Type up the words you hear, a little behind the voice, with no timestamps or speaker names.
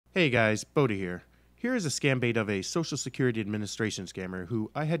Hey guys, Boda here. Here is a scambait of a Social Security Administration scammer who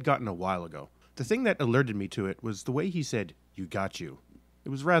I had gotten a while ago. The thing that alerted me to it was the way he said, "You got you." It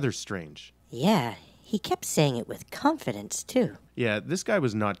was rather strange. Yeah, he kept saying it with confidence, too. Yeah, this guy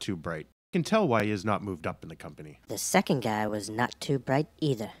was not too bright. You can tell why he has not moved up in the company. The second guy was not too bright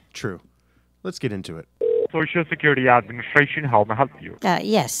either. True. Let's get into it. Social Security Administration, how may I help you?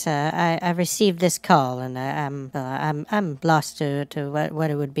 Yes, I received this call, and I'm lost to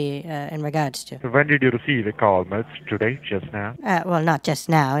what it would be in regards to. So when did you receive the call, miss? Today? Just now? Well, not just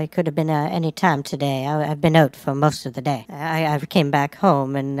now. It could have been any time today. I've been out for most of the day. I came back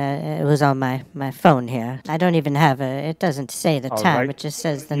home, and it was on my phone here. I don't even have it doesn't say the time. Right. It just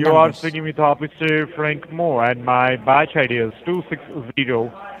says the You numbers. are speaking with Officer Frank Moore, and my batch ID is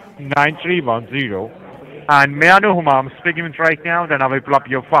 2609310. And may I know whom I'm speaking with right now? Then I will pull up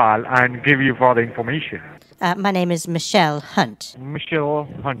your file and give you further information. My name is Michelle Hunt. Michelle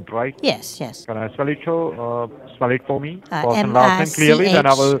Hunt, right? Yes. Can I spell it for me? First and last name clearly, then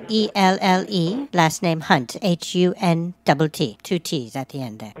I will... M-I-C-H-E-L-L-E, last name Hunt, H-U-N-T-T, 2 T's at the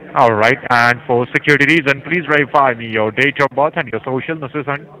end there. All right. And for security reason, please verify me your date of birth and your social, Mrs.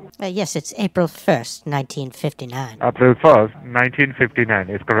 Hunt. Yes, it's April 1st, 1959. April 1st, 1959,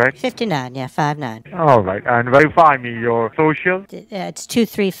 is correct? 59, yeah, 59. All right. And verify me your social. It's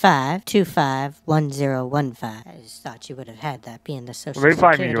 235-251015. I just thought you would have had that being the social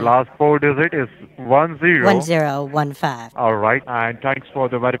Verify security. me your last four digit is 10. 1015. All right. And thanks for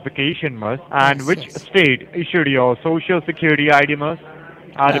the verification, miss. And Yes, which yes. state issued your social security ID, miss?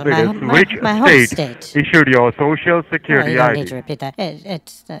 my home Which state. state issued your social Oh, security you don't ID? need to repeat that.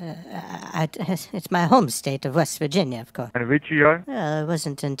 It's my home state of West Virginia, of course. And which year? Well, it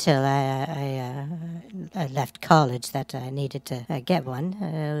wasn't until I left college that I needed to get one.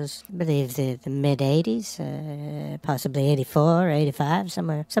 It was, I believe, the mid-'80s, possibly 84, 85,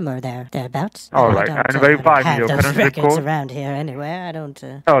 somewhere thereabouts. All I right. don't, And verify me have your those current zip records code. around here anywhere. I don't.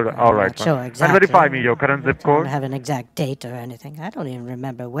 All I'm right. not sure And exactly. verify me your current zip I don't code. have an exact date or anything. I don't even remember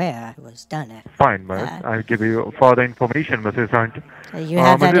where it was done at. Fine, miss. I'll give you further information, Mrs. Hunt. You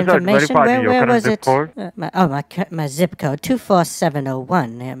have that Mrs. Hunt, information? verify me your Where current was zip it? code. My zip code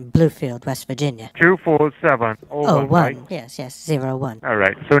 24701 in Bluefield, West Virginia. 24701, right? Yes, 01. All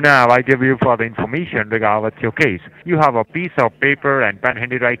right. So now I give you further information regarding your case. You have a piece of paper and pen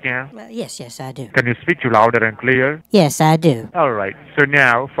handy right now. Yes, I do. Can you speak to louder and clear? Yes, I do. All right. So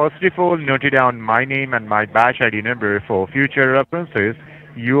now, first of all, note down my name and my batch ID number for future references.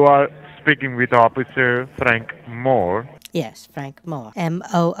 You are speaking with Officer Frank Moore. Yes, Frank Moore.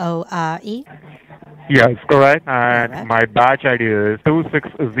 Moore. Yes, correct. And Alright. my batch ID is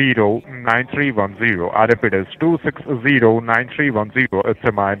 2609310. I repeat, it's 2609310. It's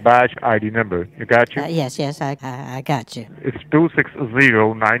my batch ID number. You got you? Yes, I got you. It's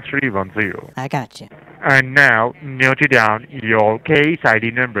 2609310. I got you. And now, note down your case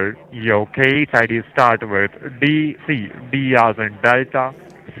ID number. Your case ID start with DC, D as in Delta,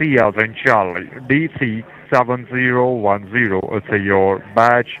 C as in Charlie, DC 7010. It's your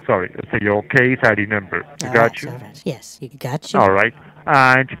it's your case ID number. You All got right, you? all right. Yes, you got you. All right.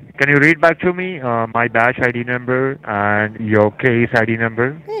 And can you read back to me my batch ID number and your case ID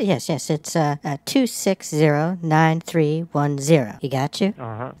number? Yes, it's 2609310. You got you?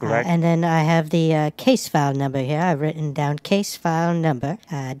 Correct. And then I have the case file number here. I've written down case file number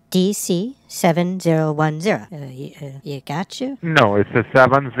DC 7010. You got you? No, it's a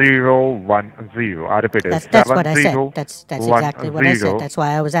 7010. I repeat, it's That's what I said. 7010. That's exactly what I said. That's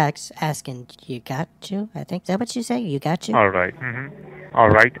why I was asking. You got you? I think. Is that what you say? You got you? All right. All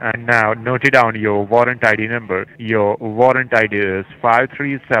right. And now note down your warrant ID number. Your warrant ID is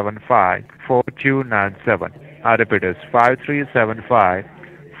 53754297. I repeat, it's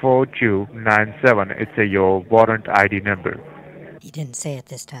 53754297. It's your warrant ID number. You didn't say it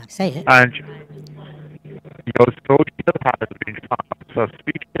this time. Say it. And your social has been found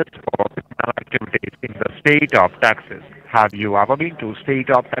suspicious for criminal activities in the state of Texas. Have you ever been to state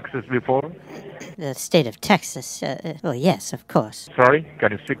of Texas before? The state of Texas. Well, yes, of course. Sorry,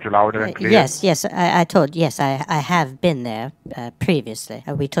 can you speak louder and clear? Yes. I have been there previously.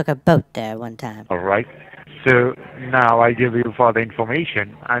 We took a boat there one time. All right. So now I give you further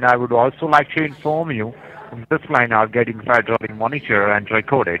information, and I would also like to inform you this line are getting federally monitored and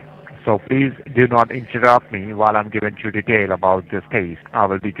recorded. So please do not interrupt me while I'm giving you detail about this case. I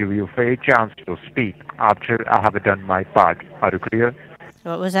will be giving you a fair chance to speak after I have done my part. Are you clear?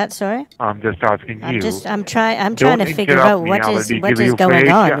 What was that? Sorry. I'm just asking you. I'm trying Don't to figure interrupt out me. what I will is be what giving is you going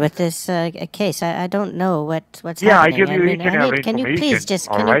fair on chance. with this case. I don't know what's Yeah, I happening. give you each I and every need. Can you please information. just?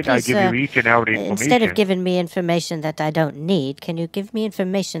 All Can you right, I please? give you each and every Instead of information. giving me information that I don't need, can you give me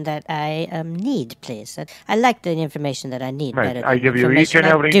information that I need, please? I like the information that I need Miss, better I than give you each information and I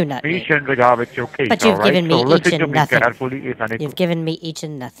every do not need. information regarding your case. But All you've right. given So me each listen to and me nothing. carefully. If any, You've given me each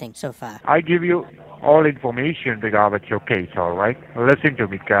and nothing so far. I give you all information regarding your case. All right. Listen to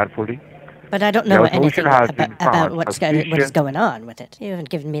me carefully. But I don't know Your anything social has been about found what is suspicious. going on with it. You haven't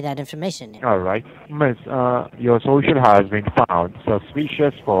given me that information yet. All right. Miss, your social has been found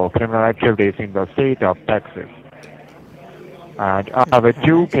suspicious for criminal activities in the state of Texas. And I have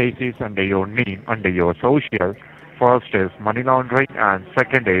two cases under your name, under your social. First is money laundering and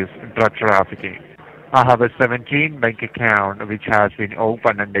second is drug trafficking. I have a 17 bank account which has been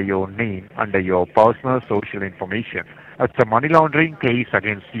opened under your name, under your personal social information. It's a money laundering case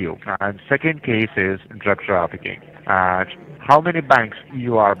against you. And second case is drug trafficking. And how many banks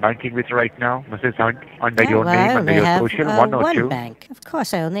you are banking with right now, Mrs. Hunt, under your Well, I name, under only your have social, one or one two? bank. Of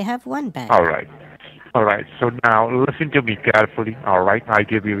course, I only have one bank. All right. All right. So now listen to me carefully. All right. I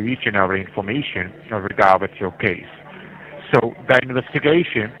give you each and every information regarding your case. So the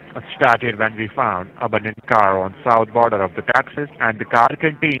investigation started when we found a abandoned car on south border of the Texas, and the car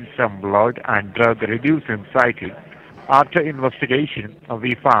contained some blood and drug residue inside it. After investigation,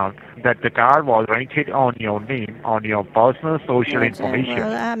 we found that the car was rented on your name, on your personal social information.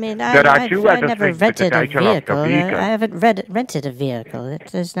 Well, I mean, There are two I other never things with the rented a title of vehicle. the vehicle. I haven't rented a vehicle.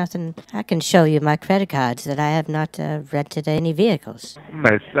 There's nothing. I can show you my credit cards that I have not rented any vehicles.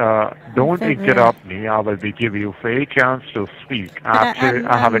 Miss, don't Very- interrupt me. I will be give you fair chance to speak after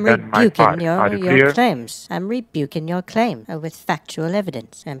I have I'm done my part. rebuking Are you your clear? claims. I'm rebuking your claim with factual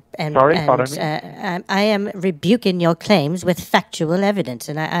evidence. Sorry, pardon me? I am rebuking your claims with factual evidence,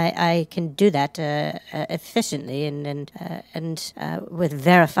 and I can do that efficiently and with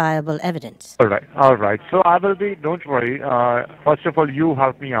verifiable evidence. All right. So I will be. Don't worry. First of all, you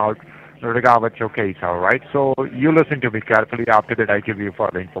help me out regarding your case. All right. So you listen to me carefully. After that, I give you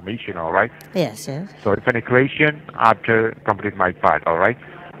further information. All right. Yes. So it's an equation after complete my part. All right.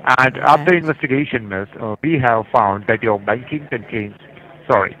 And after investigation, miss, we have found that your banking contains.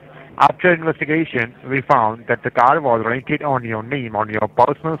 Sorry. After investigation, we found that the car was rented on your name, on your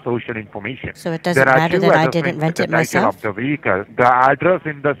personal social information. So it doesn't There are matter two that I other didn't things rent with it the title myself? of the vehicle. The address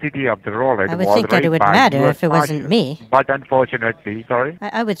in the city of the Rolex I would was think that it raised would by matter US if it wasn't Marshals. me. But unfortunately, sorry?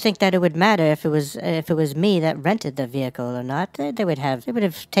 I would think that it would matter if it was me that rented the vehicle or not. They would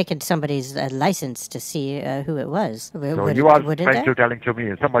have taken somebody's license to see who it was. So you are wouldn't trying they? to telling to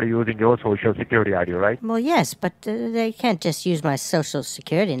me somebody using your social security ID, right? Well, yes, but they can't just use my social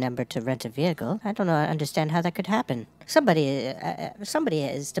security number to rent a vehicle. I don't understand how that could happen. Somebody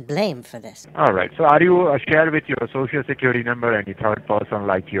is to blame for this. All right. So are you shared with your social security number any third person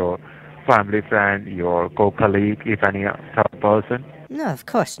like your family friend, your co-colleague, if any third person? No, of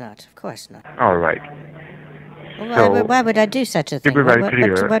course not. Of course not. All right. Why would I do such a thing? be very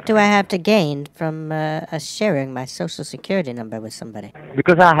clear. What do I have to gain from sharing my social security number with somebody?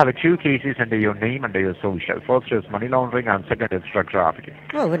 Because I have two cases under your name, under your social. First is money laundering and second is drug trafficking.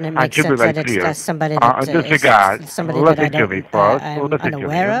 Well, wouldn't it And make to be sense very that it's clear, somebody that in this regard, somebody that I listen to me don't, first. I'm Listen to me.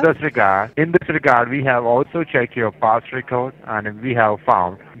 unaware In of? this regard, we have also checked your past record, and we have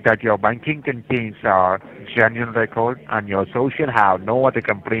found that your banking contains our genuine record, and your social have no other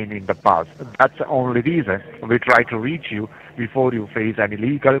complaint in the past. That's the only reason we try to reach you before you face any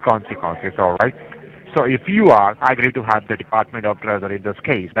legal consequences. All right. So if you are agree to have the Department of Treasury in this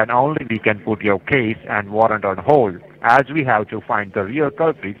case, then only we can put your case and warrant on hold, as we have to find the real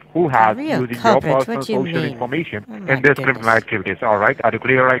culprit who has real using culprit? your What personal do you social mean? information Oh, my in this goodness. criminal activities. All right, are you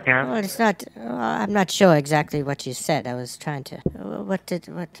clear right now? Well, it's not. I'm not sure exactly what you said. I was trying to.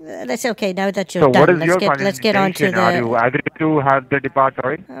 That's okay. Now that you're So what done, is your let's get on to intention? Are you the. agree to have the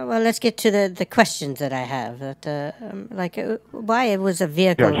department? Well, let's get to the questions that I have. Why was a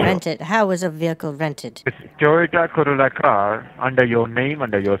vehicle Yeah, sure. rented? How was a vehicle rented? It's Toyota Corolla car under your name,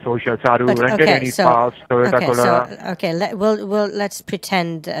 under your social. So are you But, rented okay, any so- past Toyota Corolla? Let's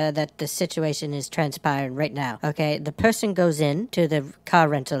pretend that the situation is transpiring right now. Okay, the person goes in to the car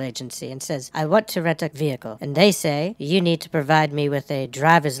rental agency and says, "I want to rent a vehicle," and they say, "You need to provide me me with a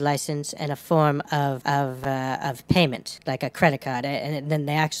driver's license and a form of payment, like a credit card, and then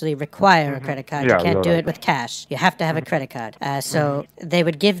they actually require a credit card. Yeah, You can't you're do right. it with cash. You have to have a credit card. So they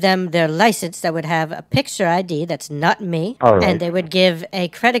would give them their license that would have a picture ID that's not me, All right. and they would give a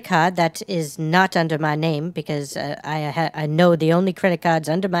credit card that is not under my name, because I know the only credit cards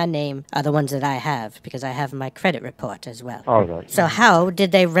under my name are the ones that I have, because I have my credit report as well. All right. So how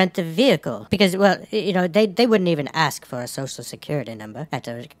did they rent the vehicle? Because, well, they wouldn't even ask for a social security number at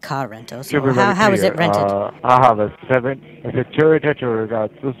a car rental. So To be very how is it clear, rented? I have a Toyota Toyota.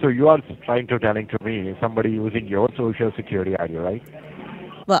 So you are trying to telling to me somebody using your social security ID, right?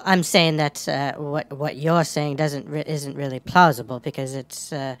 Well, I'm saying that what you're saying isn't really plausible, because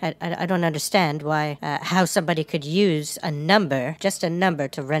it's I don't understand why how somebody could use just a number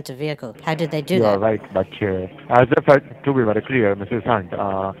to rent a vehicle. How did they do You are that? right, but to be very clear, Mrs. Hunt,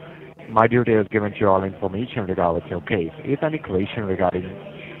 my duty is given to you all information regarding your case. If any question regarding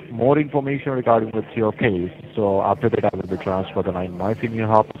more information regarding with your case, so after that I will be transferred to my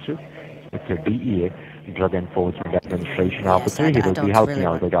senior officer. It's a DEA, Drug Enforcement Administration officer. He will don't be helping really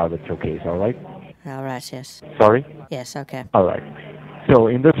out want- regarding your case. All right. All right. Yes. Sorry. Yes. Okay. All right. So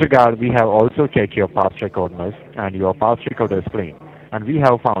in this regard, we have also checked your past record, miss, and your past record is clean. And we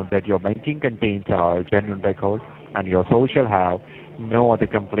have found that your banking contains our genuine record, and your social have no other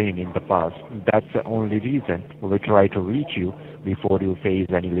complaint in the past. That's the only reason we try to reach you before you face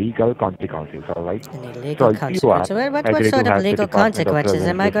any legal consequences, all right? Any legal if you consequences? are What agree to sort of have the legal Department of consequences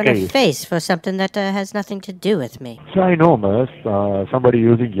am I Revenue going to case- face for something that has nothing to do with me? So I know, miss, somebody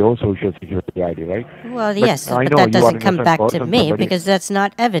using your social security ID, right? Well, But yes, I but know that you are doesn't an come innocent back to person, me, somebody- because that's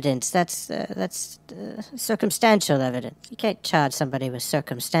not evidence. That's circumstantial evidence. You can't charge somebody with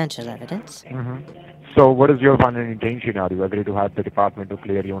circumstantial evidence. So what is your final intention? Are you agree to have the department to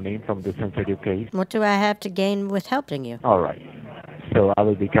clear your name from this sensitive case? What do I have to gain with helping you? All right. So I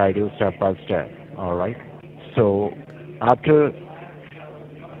will be guide you step by step. All right. So after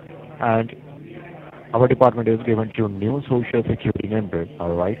and our department is given to new social security number.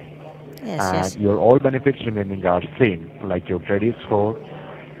 All right. Yes, And yes. your all benefits remaining are same, like your credit score.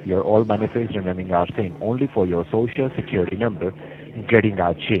 Your all benefits remaining are same. Only for your social security number getting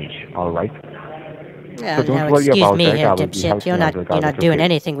a change. All right. Well, don't now worry excuse about me that. here, I will be dipshit. helping You're you not regardless of doing it.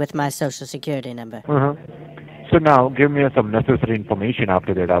 anything with my social security number. So now, give me some necessary information.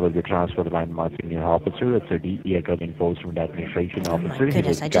 After that, I will be transferred to my senior officer. It's a DEA Drug Enforcement Administration Oh my officer. He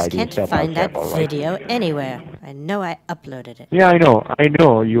goodness, will I just guide you can't step by find that step, all right? video anywhere. I know I uploaded it. Yeah, I know. I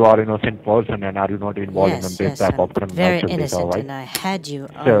know you are an innocent person and are you not involved Yes, in this yes, type of I'm criminal very activities, all innocent, right? and I had you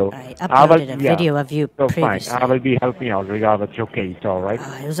on. So, I I will- uploaded a yeah. video of you So previously. fine, I will be helping out regardless your case, all right?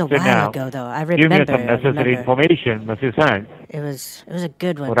 Oh, it was a So while now, ago, though. I give me remember. some necessary information, Mrs. Sand. It was a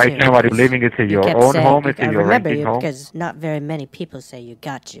good one Right too. now, are you because living it in you your kept own saying- home? It's I in your remember renting you home? because not very many people say you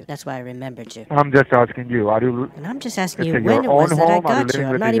got you. That's why I remembered you. I'm just asking you, are you And I'm just asking It's you in when your it was own that I home? Are you got you. living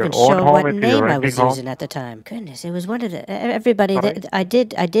I'm with not your even own sure home? what It's in name your I was renting home? using at the time. Goodness, it was one of the everybody. Sorry? I did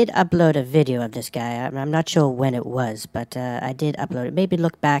upload a video of this guy. I'm not sure when it was, but I did upload it. Maybe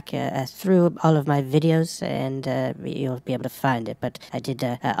look back through all of my videos, and you'll be able to find it. But I did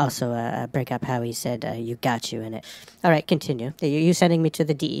also break up how he said you got you in it. All right, continue. Are you sending me to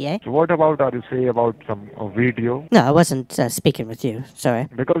the DEA? So what about are you say about some video? No, I wasn't speaking with you. Sorry.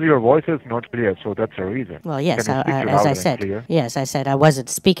 Because your voice is not clear, so that's the reason. Well, yes, Can you speak as louder I and said. clear? Yes, I said I wasn't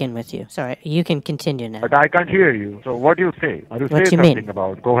speaking with you. Sorry, you can continue now. But I can't hear you. So what do you say? Are you What say you mean? something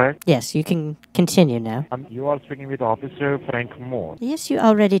about? Go ahead. Yes, you can continue now. You are speaking with Officer Frank Moore. Yes, you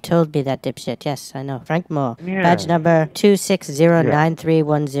already told me that, dipshit. Yes, I know. Frank Moore. Yeah. Badge number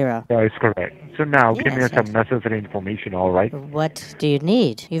 2609310. That is correct. So now, give me Yes, some yes. necessary information, all right? What do you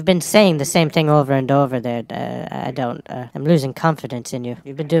need? You've been saying the same thing over and over there. I don't. I'm losing confidence in you.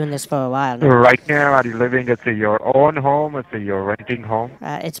 You've been doing this for a while now. Right now, are you living at your own home? At your renting home?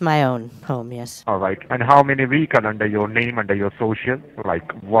 It's my own home, yes. All right. And how many vehicles under your name, under your social? Like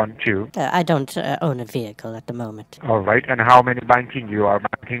 1, 2. I don't own a vehicle at the moment. All right. And how many banking you are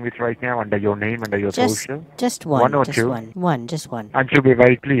banking with right now under your name, under your social? Just one. One or just two? one. Just one. And to be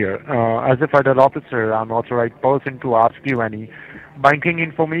very clear, as a federal officer, I'm authorized person to ask you any banking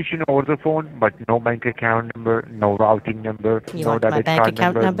information over the phone, but no bank account number, no routing number, You no want my debit bank card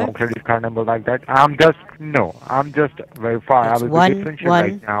account number? no credit card number like that. I'm just verify. It's I will one, be differentiate one,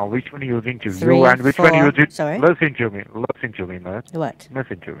 right now. Which one using to three, you and which one four. using? Sorry? Listen to me, man. What?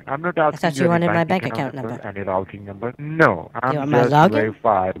 Listen to me. I'm not asking thought you any wanted my bank bank account number. and a routing number. No, I'm want my just login?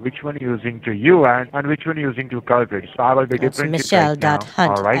 verify which one using to you and which one using to culprit. So I will be It's differentiate right now.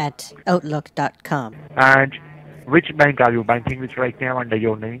 michelle.hunt All right. at outlook.com. And Which bank are you banking with right now under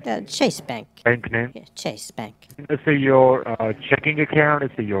your name? Chase Bank. Bank name? Yeah, Chase Bank. Is it your checking account?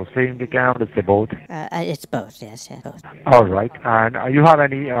 Is it your saving account? Is it both? It's both, yes, yeah, both. All right. And you have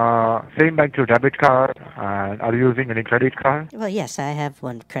any same bank to debit card? And are you using any credit card? Well, yes, I have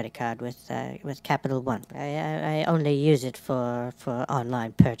one credit card with Capital One. I only use it for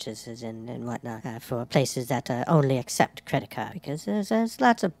online purchases and whatnot, for places that only accept credit card, because there's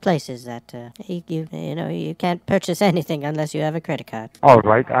lots of places that you can't purchase anything unless you have a credit card. All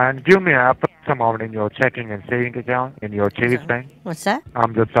right. And give me a amount in your checking and saving account in your Chase Bank. What's that?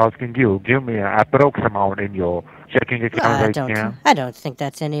 I'm just asking you. Give me an approx amount in your checking account now. I don't think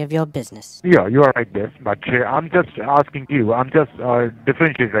that's any of your business. Yeah, you are right, yes. But I'm just asking you. I'm just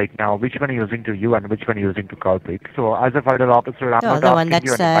differentiating right now which one you're using to you and which one you're using to culprit. So as a federal officer, I'm not the one asking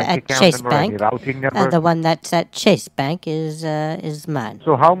that's you any bank at account Chase number, any Bank. routing number. The one that's at Chase Bank is mine.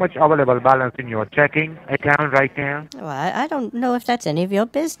 So how much available balance in your checking account right now? Well, I don't know if that's any of your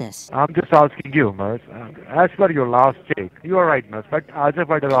business. I'm just asking you, Miss. As per your last check, you are right, Miss. But as a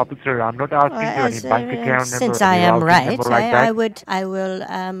federal officer, I'm not asking you any bank account number. Since I am right, I will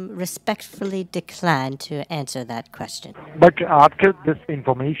respectfully decline to answer that question. But after this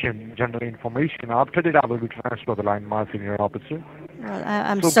information, general information, after that I will be transferred to the line my senior officer. Well,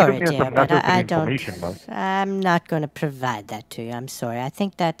 I'm so sorry, dear, but I don't. Miss. I'm not going to provide that to you. I'm sorry. I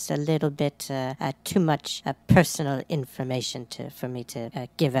think that's a little bit too much personal information for me to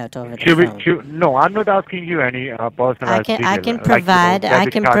give out over the phone. No, I'm not asking you any personal. I can provide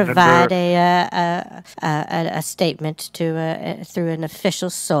a statement to through an official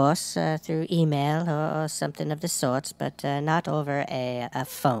source, through email or something of the sorts, but not over a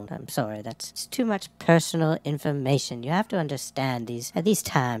phone. I'm sorry. It's too much personal information. You have to understand at these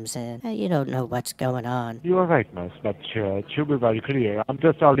times, you don't know what's going on. You are right, Miss, but to be very clear, I'm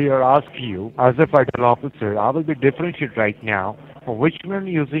just earlier asking you, as a federal officer, I will be differentiated right now which one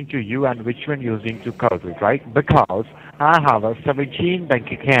using to you and which one using to culprit, right? Because I have a 17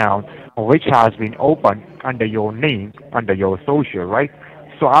 bank account which has been opened under your name, under your social, right?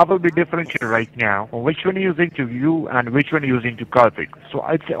 So I will be differentiated right now which one using to you and which one using to culprit. So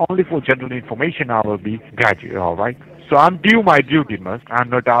it's only for general information I will be guided, all right? So I'm doing my duty, Miss. I'm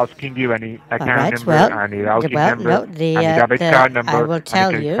not asking you any account number, any routing number, any debit card number, I will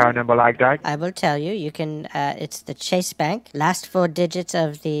tell any you, card number like that. I will tell you. You can. It's the Chase Bank. Last four digits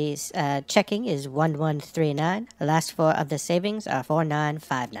of the checking is 1139. The last four of the savings are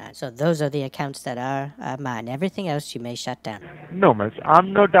 4959. So those are the accounts that are mine. Everything else you may shut down. No, Miss.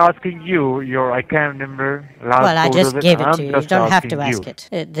 I'm not asking you your account number. I just gave it to you. You don't have to ask it.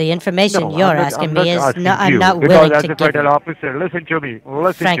 The information you're asking me is I'm not willing to give. Federal officer, listen to me.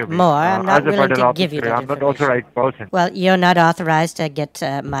 Frank Moore, I'm not willing to give you that I'm not authorized person. Well, you're not authorized to get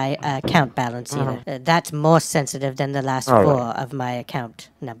my account balance either. That's more sensitive than the last four of my account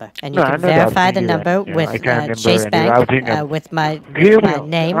number. And you can verify the number with Chase Bank with my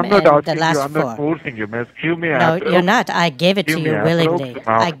name and the last four. I'm not forcing you, Miss. Give me no, you're not. I gave it to you willingly.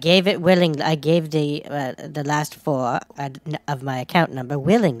 I gave it willingly. I gave the last four of my account number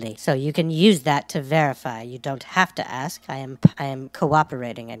willingly. So you can use that to verify. You don't have to ask. I am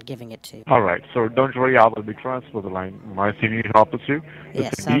cooperating and giving it to you. All right. So don't worry. I will be transferred the line. My senior officer,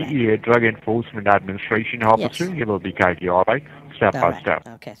 yes, the DEA Drug Enforcement Administration officer. Yes. He will be guiding you. All right. Step by step.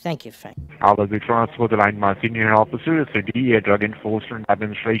 Okay. Thank you, Frank. I will be transferred the line. My senior officer is the DEA Drug Enforcement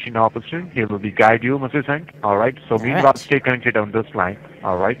Administration officer. He will be guiding you, Mrs. Hank. All right. So meanwhile, stay connected on this line.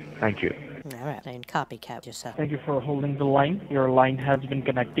 All right. Thank you. All right, and copycat yourself. Thank you for holding the line. Your line has been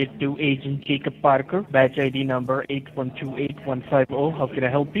connected to Agent Jacob Parker, badge ID number 8128150. How can I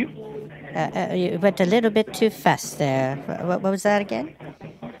help you? You went a little bit too fast there. What was that again?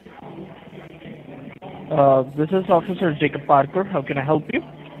 This is Officer Jacob Parker. How can I help you?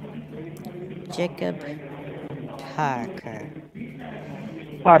 Jacob Parker.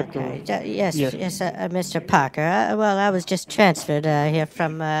 Parker. Yes, Mr. Parker. Well, I was just transferred here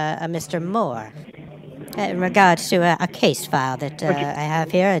from Mr. Moore in regards to a case file that I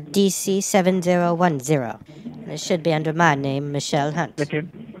have here, a DC 7010. It should be under my name, Michelle Hunt.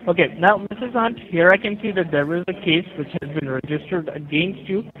 Okay. Now, Mrs. Hunt, here I can see that there is a case which has been registered against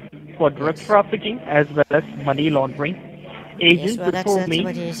you for drug trafficking as well as money laundering. Agent that's what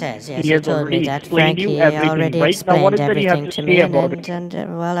he says. Yes, he has told me that. Frank, he already explained everything to me, and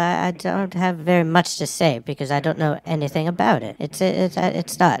I don't have very much to say because I don't know anything about it.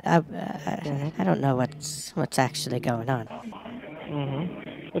 It's not. I don't know what's actually going on.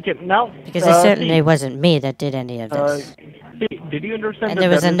 Mm-hmm. Okay, now because it certainly wasn't me that did any of this. Did you understand? And that there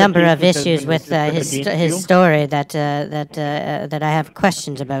was there a is number case of which has issues been with registered against his you? story that I have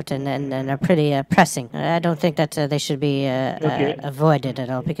questions about and are pretty pressing. I don't think that they should be Okay. avoided at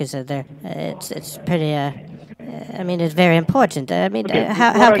all because they're it's pretty. I mean, it's very important. I mean, Okay,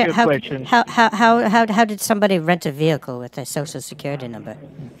 how what how are ca- your how, questions? how did somebody rent a vehicle with a social security number?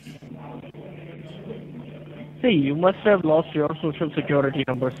 See, you must have lost your social security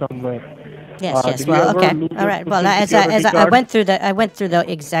number somewhere. Yes, yes. Did you Well, ever okay, lose all your right. Well, social as I security card? went through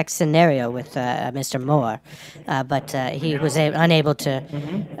the exact scenario with Mr. Moore, but he was unable to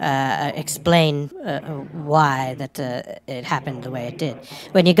explain why that it happened the way it did.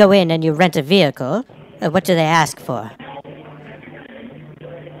 When you go in and you rent a vehicle, what do they ask for?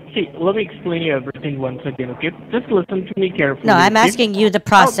 See, let me explain you everything once again, okay? Just listen to me carefully. No, I'm okay? asking you the Now,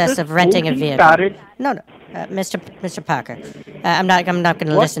 process this of renting a whole thing vehicle. started. No, no, Mr. Parker, I'm not going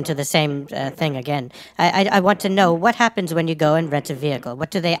to What? listen to the same thing again. I want to know what happens when you go and rent a vehicle. What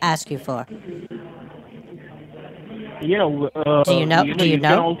do they ask you for? You know, Do you know? Do you you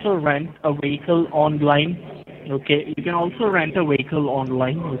can know? also rent a vehicle online. Okay, you can also rent a vehicle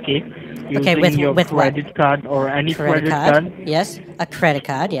online. Okay, Okay, using your with what? credit card or any Credit credit card? card Yes, a credit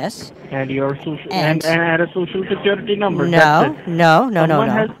card. Yes. and your social And- and a social security number. No, That's it. no, no, no, Someone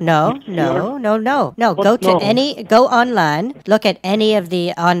no, has no, used no, your- no, no, no. What Go to no? go online, look at any of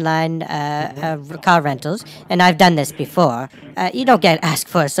the online car rentals, and I've done this before. You don't get asked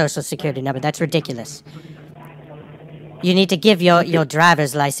for a social security number. That's ridiculous. You need to give your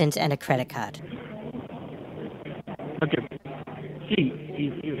driver's license and a credit card. Okay. See,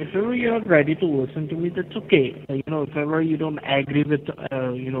 if ever you're ready to listen to me, that's okay. You know, if ever you don't agree with,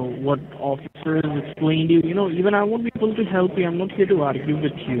 what officers explained you, even I won't be able to help you. I'm not here to argue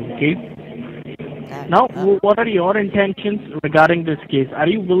with you, okay? Now, what are your intentions regarding this case? Are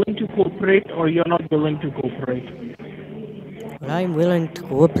you willing to cooperate or you're not willing to cooperate? Well, I'm willing to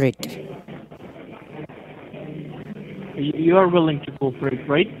cooperate. You are willing to cooperate,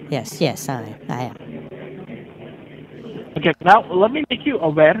 right? Yes, I am. Okay, now let me make you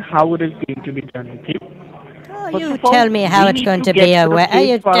aware how it is going to be done, okay? Oh, First you of all, tell me how we it's need going to to get be. to the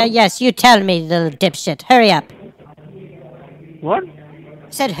case file. Yes, you tell me, little dipshit. Hurry up. What? I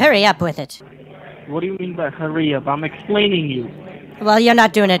said hurry up with it. What do you mean by hurry up? I'm explaining you. Well, you're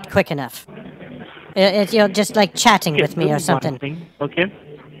not doing it quick enough. You're just like chatting Okay, with me do or something. One thing, okay?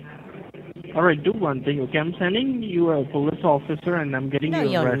 Alright, do one thing, okay? I'm sending you a police officer and I'm getting No,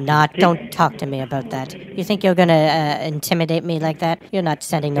 you you're arrested. not. okay? Don't talk to me about that. You think you're gonna intimidate me like that? You're not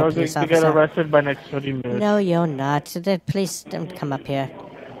sending no You're police going to get officer. arrested by next 30 minutes. No, you're not. Please don't come up here.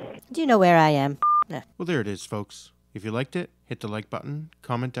 Do you know where I am? No. Well, there it is, folks. If you liked it, hit the like button,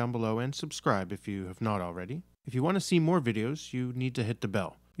 comment down below, and subscribe if you have not already. If you want to see more videos, you need to hit the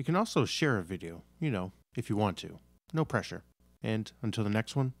bell. You can also share a video, if you want to. No pressure. And until the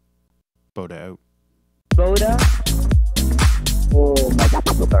next one, Boda out. Boda? Oh my God.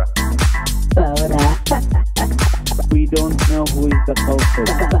 Boda. We don't know who is the culprit.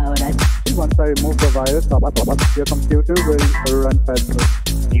 Boda. Once I remove the virus, your computer will run faster.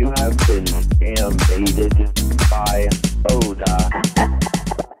 You have been scambaited by Boda.